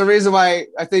 It's the reason why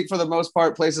I think for the most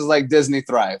part, places like Disney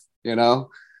thrive. You know,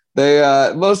 they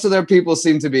most of their people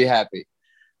seem to be happy.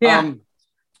 Yeah.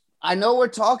 I know we're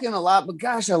talking a lot, but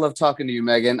gosh, I love talking to you,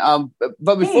 Meaghan.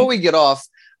 But before we get off,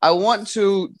 I want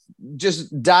to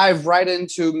just dive right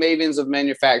into Mavens of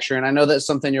Manufacturing. I know that's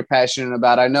something you're passionate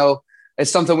about. I know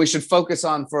it's something we should focus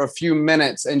on for a few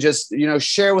minutes and just, you know,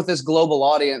 share with this global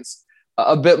audience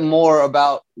a bit more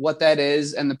about what that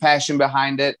is and the passion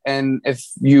behind it. And if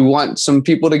you want some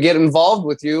people to get involved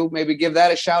with you, maybe give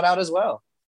that a shout out as well.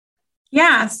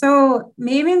 Yeah. So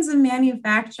Mavens of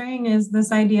Manufacturing is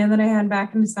this idea that I had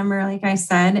back in December, like I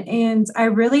said, and I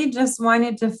really just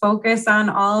wanted to focus on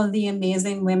all of the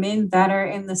amazing women that are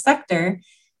in the sector.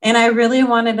 And I really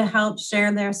wanted to help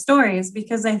share their stories,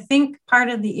 because I think part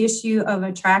of the issue of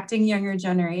attracting younger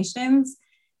generations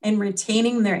and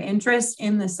retaining their interest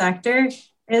in the sector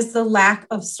is the lack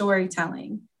of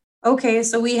storytelling. Okay,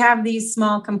 so we have these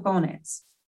small components.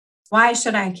 Why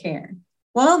should I care?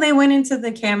 Well, they went into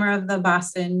the camera of the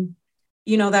Boston,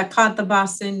 you know, that caught the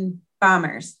Boston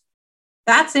bombers.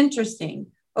 That's interesting.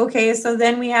 Okay, so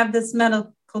then we have this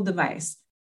medical device.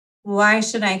 Why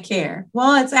should I care?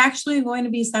 Well, it's actually going to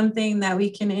be something that we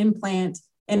can implant,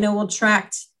 and it will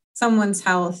track someone's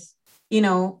health. You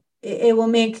know, it will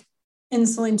make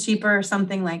insulin cheaper or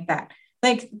something like that.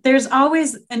 Like, there's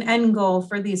always an end goal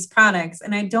for these products,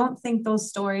 and I don't think those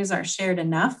stories are shared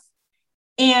enough.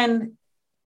 And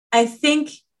I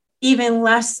think even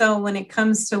less so when it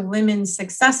comes to women's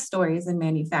success stories in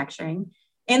manufacturing.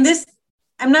 And this,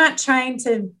 I'm not trying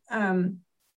to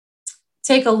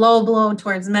take a low blow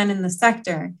towards men in the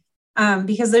sector,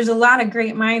 because there's a lot of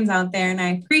great minds out there and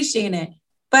I appreciate it.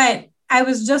 But I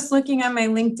was just looking at my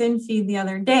LinkedIn feed the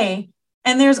other day,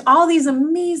 and there's all these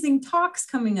amazing talks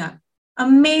coming up,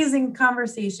 amazing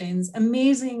conversations,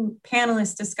 amazing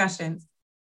panelist discussions.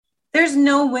 There's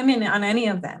no women on any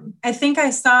of them. I think I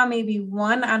saw maybe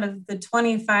one out of the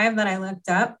 25 that I looked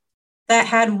up that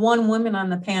had one woman on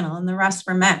the panel, and the rest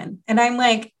were men. And I'm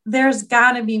like, there's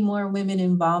got to be more women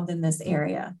involved in this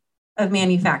area. of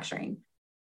manufacturing?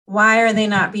 Why are they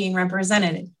not being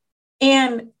represented?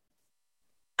 And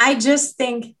I just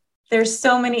think there's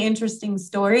so many interesting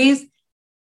stories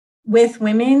with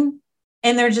women,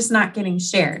 and they're just not getting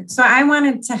shared. So I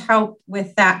wanted to help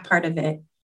with that part of it.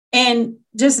 And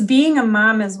just being a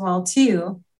mom as well,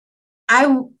 too.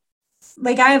 I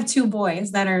have 2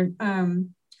 boys that are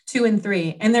 2 and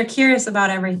 3, and they're curious about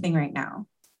everything right now.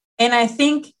 And I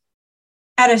think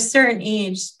at a certain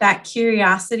age, that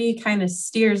curiosity kind of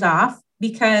steers off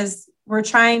because we're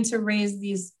trying to raise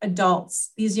these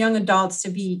adults, these young adults, to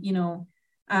be,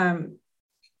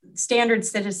 standard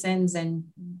citizens and,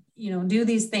 do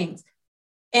these things.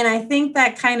 And I think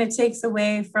that kind of takes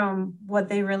away from what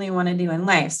they really want to do in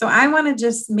life. So I want to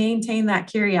just maintain that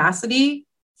curiosity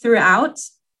throughout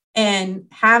and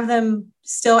have them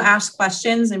still ask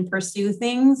questions and pursue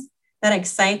things that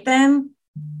excite them,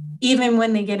 even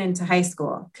when they get into high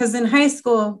school. Because in high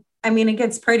school, it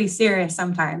gets pretty serious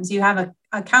sometimes. You have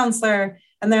a counselor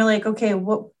and they're like, okay,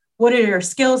 what are your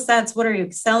skill sets? What are you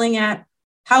excelling at?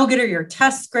 How good are your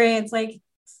test grades? Like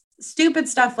stupid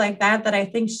stuff like that I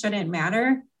think shouldn't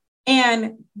matter.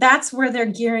 And that's where they're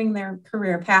gearing their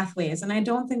career pathways. And I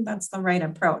don't think that's the right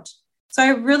approach. So I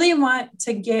really want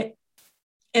to get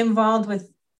involved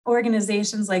with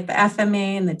organizations like the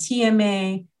FMA and the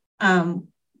TMA,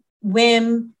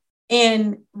 WIM,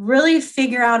 and really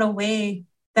figure out a way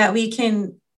that we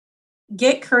can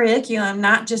get curriculum,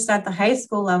 not just at the high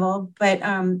school level, but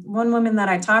one woman that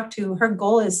I talked to, her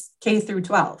goal is K through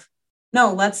 12.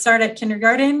 No, let's start at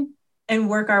kindergarten and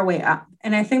work our way up.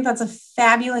 And I think that's a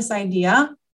fabulous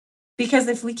idea, because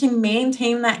if we can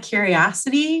maintain that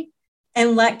curiosity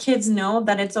and let kids know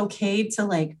that it's okay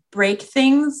to break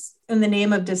things in the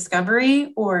name of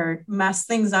discovery or mess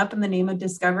things up in the name of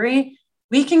discovery,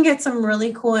 we can get some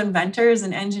really cool inventors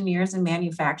and engineers and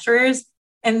manufacturers.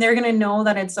 And they're going to know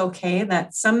that it's okay,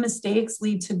 that some mistakes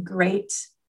lead to great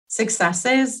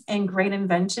successes and great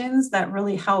inventions that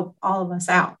really help all of us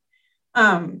out.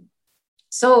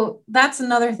 So that's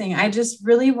another thing. I just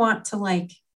really want to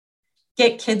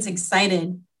get kids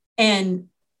excited and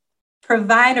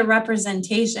provide a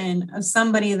representation of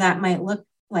somebody that might look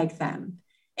like them.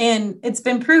 And it's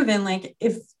been proven,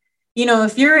 if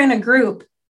you're in a group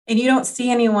and you don't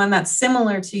see anyone that's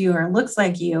similar to you or looks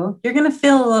like you, you're going to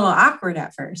feel a little awkward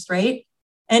at first, right?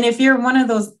 And if you're one of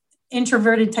those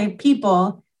introverted type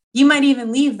people, you might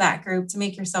even leave that group to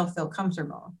make yourself feel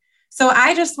comfortable. So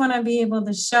I just want to be able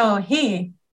to show,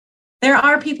 hey, there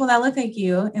are people that look like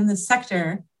you in this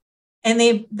sector,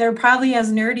 and they're probably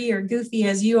as nerdy or goofy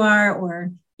as you are,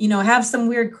 or, have some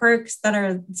weird quirks that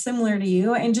are similar to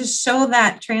you, and just show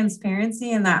that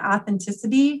transparency and that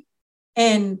authenticity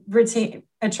and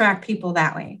attract people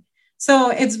that way. So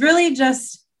it's really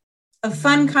just a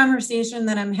fun conversation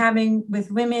that I'm having with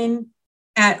women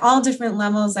at all different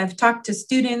levels. I've talked to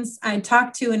students. I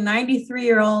talked to a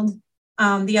 93-year-old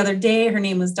the other day. Her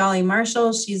name was Dolly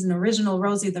Marshall. She's an original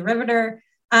Rosie the Riveter.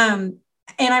 And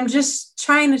I'm just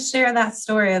trying to share that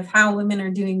story of how women are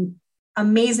doing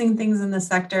amazing things in the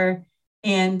sector.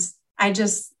 And I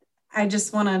just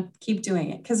want to keep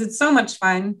doing it because it's so much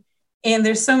fun. And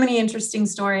there's so many interesting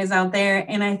stories out there.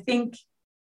 And I think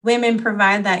women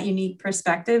provide that unique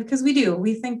perspective because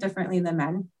we think differently than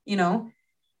men,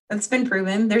 that's been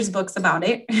proven. There's books about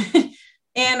it.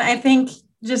 And I think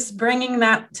just bringing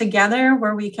that together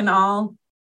where we can all,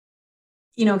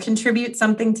 contribute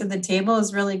something to the table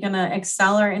is really going to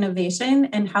excel our innovation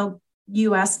and help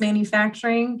U.S.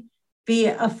 manufacturing be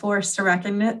a force to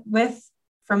reckon with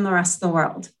from the rest of the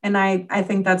world. And I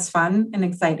think that's fun and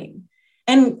exciting.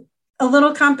 And a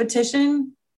little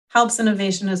competition helps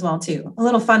innovation as well, too. A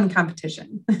little fun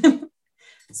competition.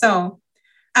 So,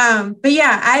 but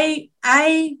yeah,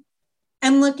 I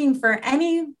am looking for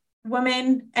any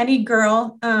woman, any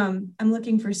girl. I'm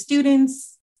looking for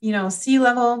students,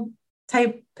 C-level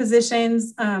type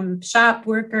positions, shop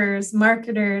workers,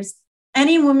 marketers,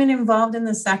 any woman involved in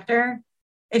the sector.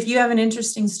 If you have an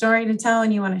interesting story to tell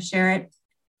and you want to share it,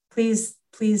 please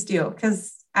do.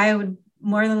 Because I would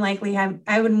more than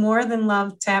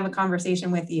love to have a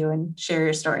conversation with you and share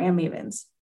your story on Mavens.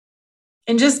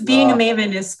 And just being a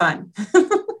Maven is fun.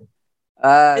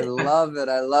 I love it.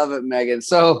 I love it, Meaghan.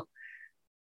 So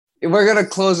we're going to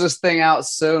close this thing out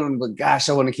soon, but gosh,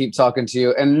 I want to keep talking to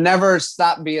you and never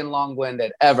stop being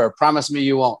long-winded ever. Promise me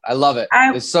you won't. I love it.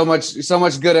 There's so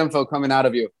much good info coming out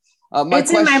of you.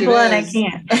 It's in my blood. I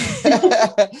can't.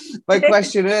 My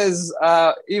question is,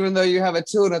 even though you have a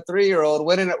 2 and a 3-year-old,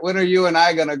 when are you and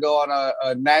I going to go on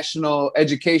a national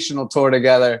educational tour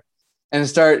together and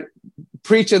start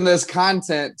preaching this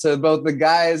content to both the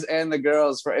guys and the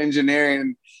girls for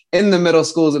engineering in the middle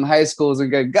schools and high schools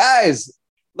and go, guys,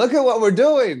 look at what we're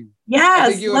doing. Yes,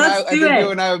 I think you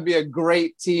and I would be a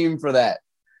great team for that.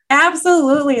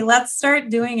 Absolutely. Let's start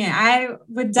doing it. I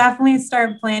would definitely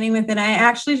start planning with it. I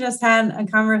actually just had a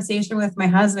conversation with my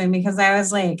husband because I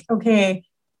was like, okay,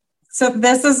 so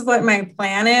this is what my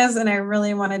plan is, and I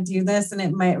really want to do this, and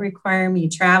it might require me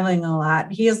traveling a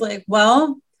lot. He is like,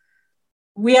 well,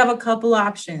 we have a couple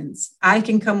options. I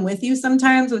can come with you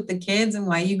sometimes with the kids, and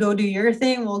while you go do your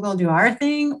thing, we'll go do our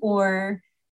thing. Or,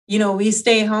 we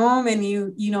stay home and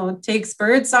you take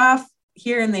spurts off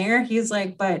here and there. He's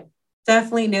like, but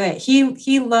definitely do it.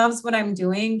 He loves what I'm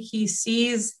doing. He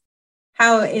sees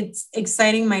how it's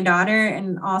exciting my daughter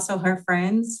and also her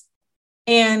friends.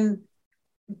 And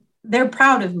they're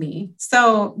proud of me.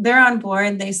 So they're on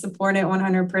board. They support it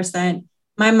 100%.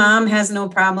 My mom has no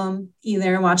problem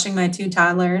either watching my 2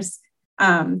 toddlers.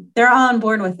 They're all on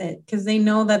board with it because they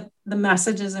know that the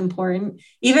message is important.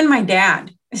 Even my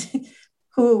dad,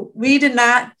 who we did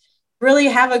not really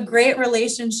have a great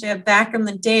relationship back in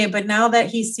the day, but now that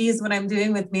he sees what I'm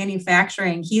doing with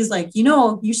manufacturing, he's like,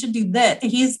 you should do that.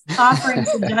 He's offering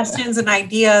suggestions and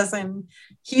ideas, and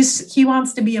he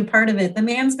wants to be a part of it. The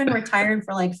man's been retired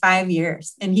for like 5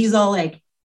 years, and he's all like,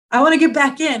 I want to get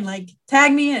back in, like,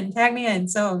 tag me in.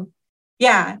 So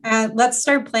yeah, let's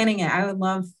start planning it. I would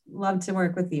love to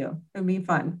work with you. It would be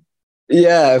fun.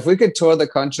 Yeah, if we could tour the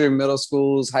country, middle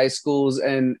schools, high schools,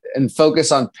 and focus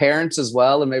on parents as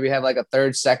well, and maybe have like a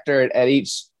third sector at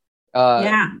each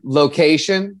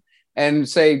location, and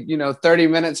say, 30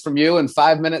 minutes from you and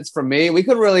 5 minutes from me, we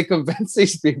could really convince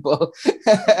these people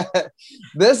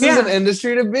this is an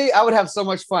industry to be. I would have so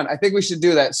much fun. I think we should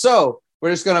do that. So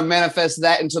we're just going to manifest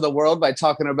that into the world by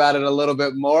talking about it a little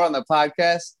bit more on the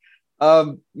podcast.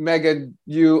 Meaghan,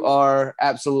 you are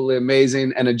absolutely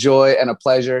amazing and a joy and a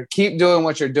pleasure. Keep doing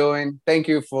what you're doing. Thank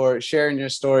you for sharing your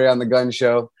story on the Gunn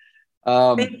Show.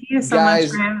 Thank you so much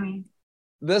for having me.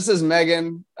 This is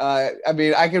Meaghan.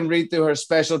 I can read through her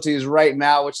specialties right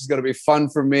now, which is going to be fun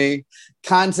for me.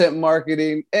 Content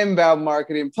marketing, inbound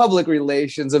marketing, public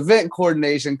relations, event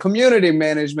coordination, community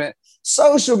management,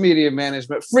 social media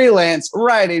management, freelance,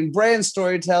 writing, brand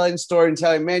storytelling,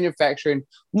 manufacturing,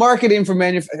 marketing for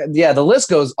manufacturing. Yeah, the list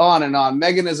goes on and on.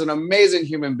 Meaghan is an amazing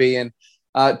human being.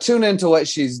 Tune into what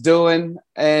she's doing.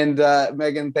 And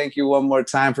Meaghan, thank you one more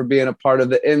time for being a part of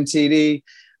the MTD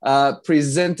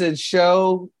presented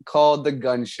show called The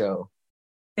Gunn Show.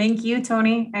 Thank you,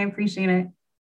 Tony. I appreciate it.